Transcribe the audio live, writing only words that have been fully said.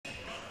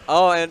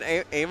Oh, and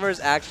Aemehr's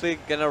actually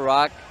gonna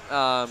rock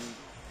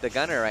the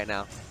gunner right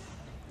now.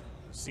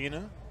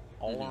 Lucina,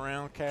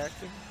 all-around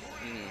character.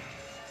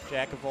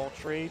 Jack of all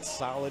trades,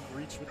 solid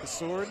reach with the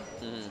sword.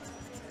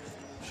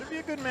 Should be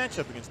a good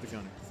matchup against the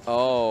gunner.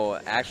 Oh,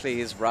 actually,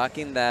 he's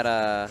rocking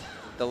that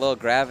the little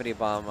gravity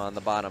bomb on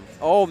the bottom.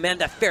 Oh man,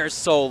 that fair is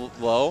so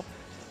low.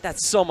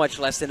 That's so much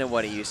less than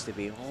what it used to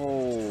be.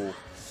 Oh,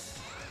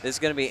 this is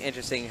gonna be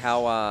interesting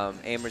how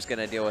Aemehr's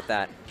gonna deal with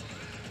that.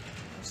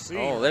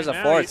 Oh, there's a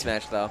forward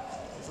smash though.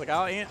 It's like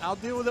I'll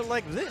deal with it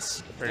like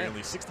this.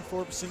 Apparently,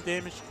 64%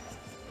 damage,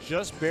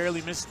 just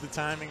barely misses the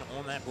timing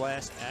on that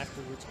blast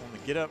afterwards on the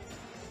get up.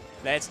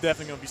 That's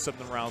definitely gonna be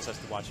something Riles has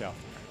to watch out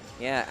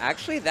for. Yeah,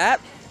 actually, that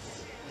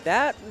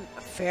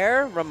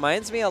fair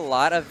reminds me a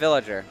lot of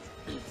Villager.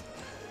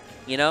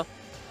 You know,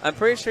 I'm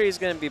pretty sure he's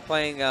going to be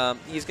playing.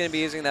 He's going to be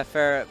using that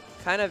fair,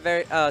 kind of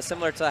very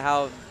similar to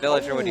how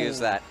Villager would use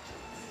that,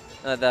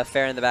 the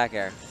fair in the back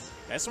air.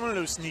 That's one of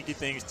those sneaky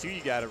things too.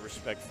 You gotta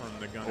respect from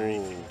the gunner.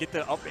 You can get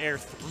the up air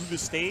through the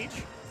stage.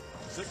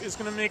 It's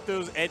going to make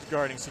those edge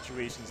guarding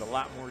situations a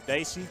lot more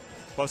dicey.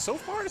 But so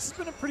far, this has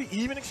been a pretty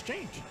even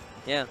exchange.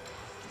 Yeah.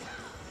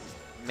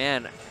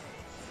 Man,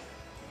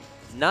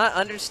 not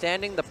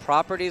understanding the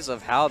properties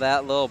of how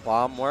that little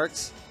bomb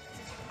works,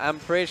 I'm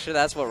pretty sure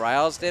that's what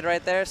Riles did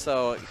right there,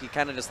 so he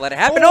kind of just let it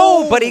happen.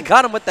 Oh, but he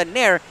caught him with the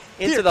nair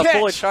into the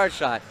fully charge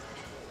shot.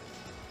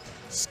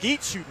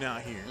 Skeet shooting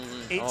out here.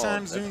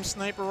 8x zoom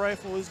sniper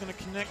rifle is going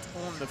to connect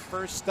on the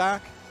first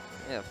stock.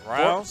 Yeah,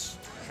 Riles.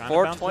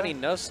 420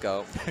 no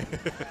scope.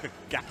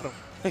 Got him.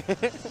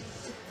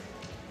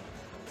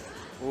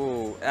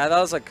 Ooh, that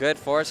was a good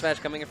forward smash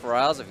coming in for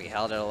Riles if he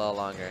held it a little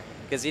longer.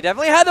 Because he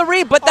definitely had the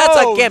read, but that's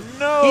a gimp.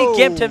 No.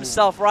 He gimped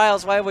himself.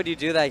 Riles, why would you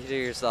do that to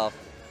yourself?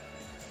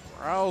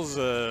 Riles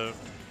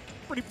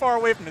pretty far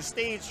away from the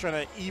stage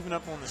trying to even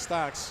up on the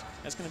stocks.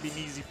 That's going to be an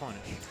easy punish.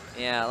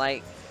 Yeah,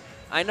 like,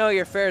 I know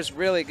your fair is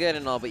really good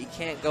and all, but you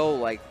can't go,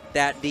 like,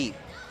 that deep.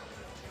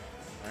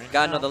 Right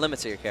Gotta know the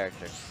limits of your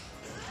character.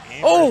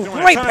 Aemehr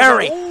Oh, great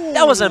parry!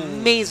 That was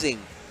amazing.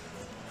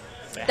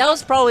 That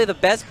was probably the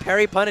best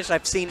parry punish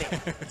I've seen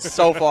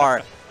so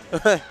far.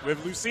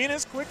 With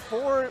Lucina's quick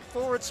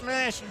forward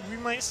smash, we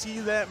might see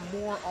that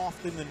more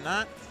often than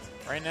not.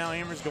 Right now,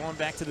 Aemehr's going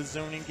back to the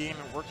zoning game.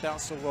 It worked out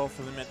so well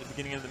for them at the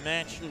beginning of the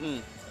match.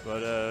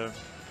 But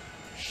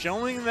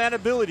showing that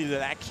ability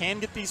that I can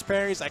get these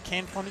parries, I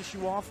can punish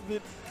you off of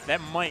it,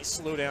 that might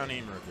slow down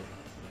Aemehr a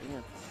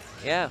bit.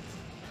 Yeah.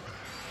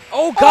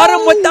 Oh, got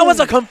him with, that was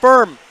a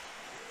confirm.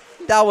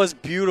 That was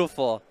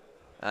beautiful.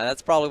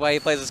 That's probably why he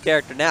plays this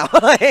character now.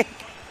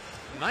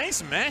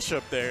 Nice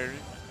mashup there.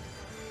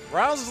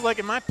 Riles is like,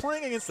 am I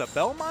playing against a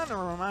Belmont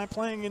or am I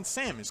playing against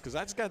Samus? Because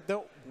I just got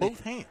dealt both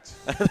hands.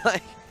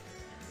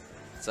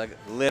 It's like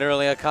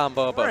literally a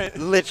combo, but right.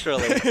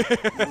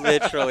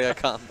 literally a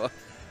combo.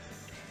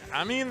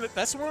 I mean,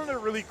 that's one of the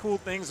really cool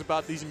things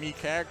about these Mii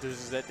characters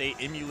is that they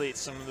emulate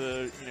some of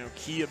the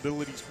key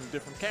abilities from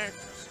different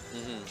characters.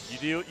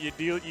 You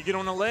get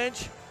on a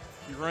ledge.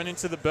 You run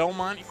into the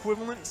Belmont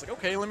equivalent. It's like,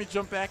 okay, let me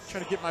jump back, try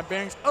to get my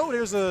bearings. Oh,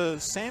 there's a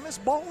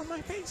Samus ball in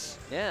my face.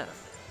 Yeah.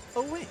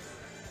 Oh, wait.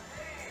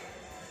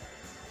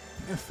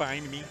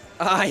 Find me.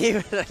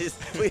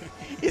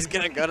 He's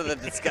going to go to the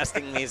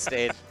disgusting me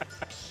stage.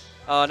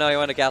 Oh, no, he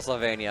went to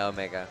Castlevania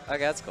Omega. Okay,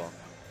 that's cool.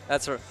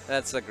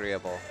 That's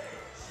agreeable.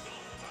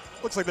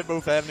 Looks like they're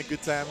both having a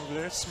good time over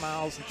there.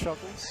 Smiles and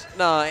chuckles.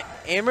 No,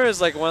 Aemehr is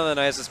like one of the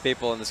nicest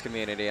people in this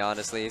community,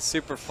 honestly. He's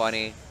super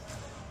funny.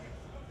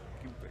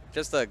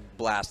 Just a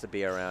blast to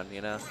be around,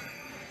 you know?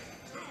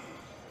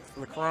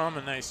 Lacrom,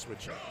 a nice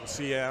switch up. We'll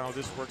see how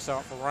this works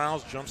out for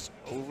Riles. Jumps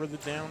over the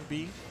down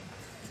B.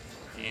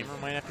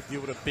 Aemehr might have to deal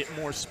with a bit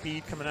more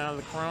speed coming out of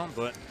the Chrome,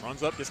 but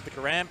runs up, gets the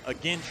grab.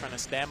 Again, trying to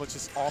establish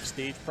this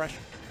off-stage pressure.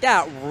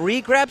 That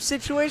re-grab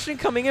situation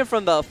coming in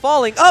from the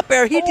falling up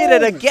air. He did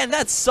it again.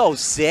 That's so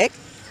sick.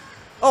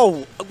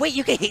 Oh, wait,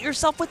 you can hit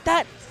yourself with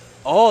that?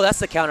 Oh, that's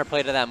the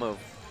counterplay to that move.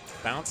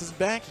 Bounces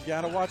back. You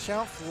got to watch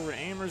out for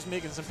Aemehr's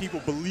making some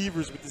people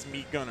believers with this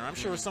Mii gunner. I'm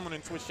sure someone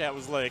in Twitch chat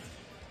was like,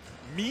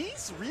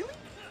 Mii's? Really?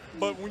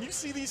 But when you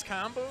see these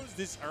combos,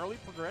 this early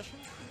progression,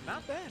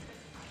 not bad.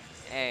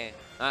 Hey,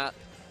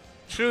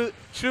 true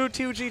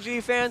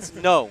 2GG fans,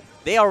 no.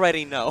 They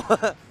already know.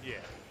 Yeah.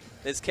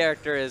 This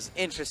character is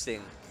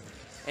interesting.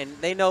 And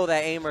they know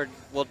that Aemehr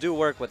will do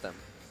work with them.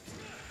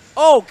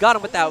 Oh, got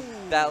him with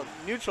that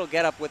neutral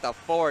get up with a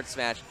forward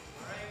smash.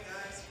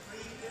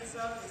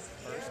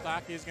 First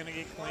stock is going to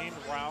get claimed.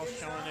 Riles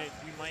showing that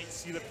we might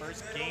see the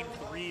first game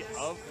 3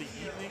 of the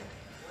evening.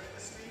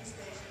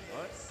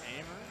 But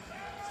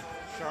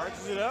Aemehr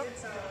charges it up.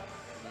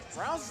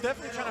 Riles is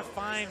definitely trying to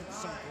find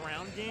some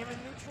ground game in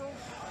neutral,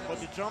 but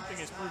the jumping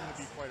is proving to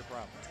be quite a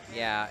problem.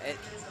 Yeah,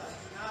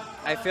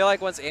 I feel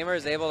like once Aemehr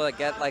is able to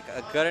get like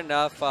a good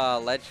enough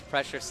ledge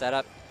pressure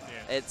setup,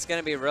 it's going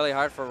to be really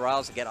hard for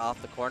Riles to get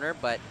off the corner.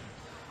 But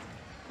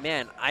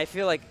man, I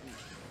feel like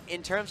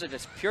in terms of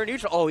just pure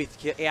neutral, oh, he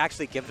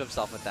actually gimped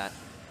himself with that.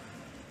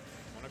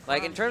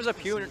 Like in terms of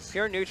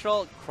pure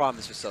neutral, Crom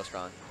is just so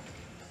strong.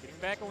 Getting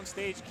back on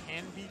stage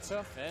can be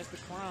tough as the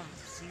Crom.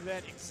 See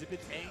that Exhibit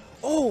A?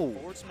 Oh!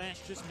 Forward smash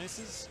just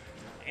misses.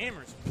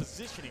 Aemehr's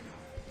positioning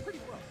pretty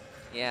well.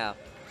 Yeah.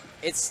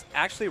 It's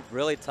actually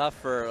really tough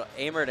for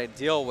Aemehr to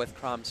deal with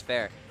Crom's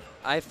fair.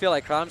 I feel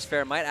like Crom's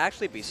fair might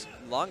actually be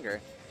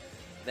longer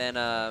than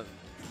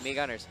Me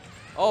Gunners.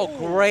 Oh, Ooh.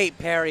 Great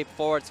parry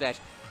forward smash.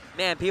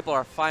 Man, people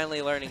are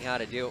finally learning how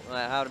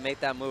to make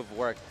that move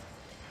work.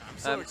 I'm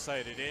so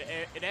excited.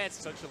 It adds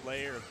such a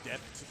layer of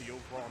depth to the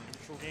overall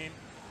neutral game,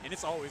 and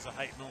it's always a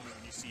hype moment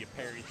when you see a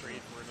parry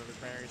trade for another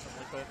parry or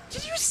something like that.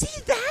 Did you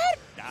see that?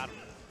 Got him.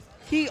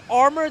 He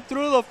armored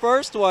through the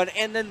first one,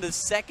 and then the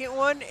second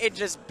one, it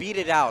just beat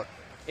it out.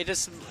 It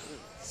just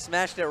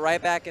smashed it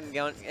right back in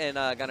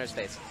Gunner's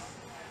face.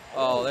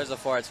 Oh, there's a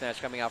forward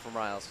smash coming out from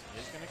Riles.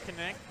 He's going to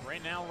connect.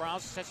 Right now,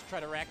 Riles just has to try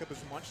to rack up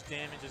as much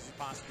damage as he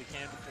possibly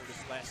can before this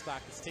last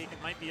stock is taken.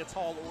 Might be a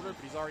tall order,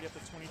 but he's already up to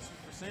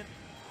 22%.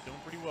 Doing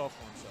pretty well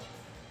for himself.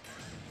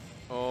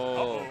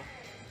 Oh. Uh-oh.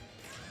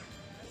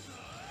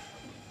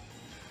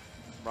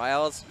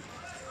 Riles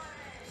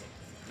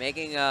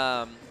making,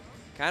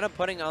 kind of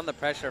putting on the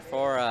pressure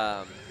for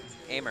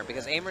Aemehr,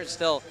 because Aemehr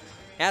still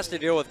has to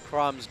deal with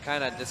Crom's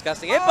kind of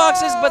disgusting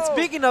hitboxes. But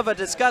speaking of a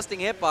disgusting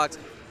hitbox,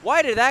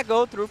 why did that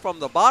go through from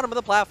the bottom of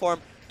the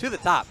platform to the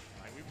top?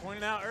 Like we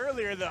pointed out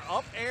earlier, the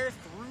up air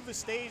through the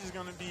stage is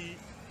going to be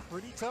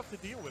pretty tough to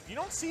deal with. You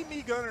don't see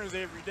Me Gunners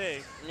every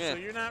day, so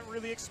you're not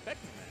really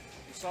expecting that.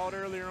 You saw it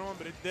earlier on,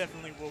 but it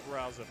definitely woke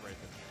Riles up right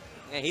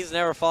there. Yeah, he's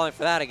never falling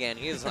for that again.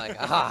 He's like,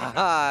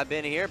 I've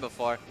been here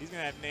before. He's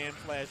going to have Nan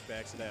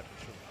flashbacks to that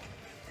for sure.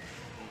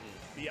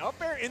 The up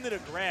air into the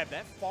grab,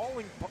 that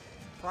falling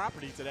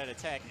property to that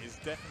attack is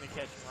definitely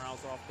catching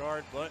Riles off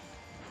guard, but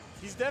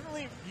he's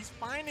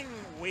finding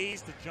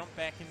ways to jump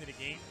back into the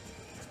game.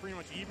 It's pretty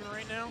much even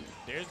right now.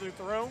 There's the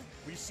throw.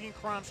 We've seen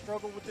Crom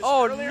struggle with this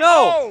earlier.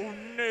 No! Oh,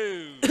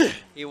 no!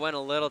 He went a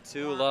little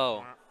too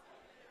low.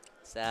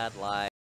 Sad life.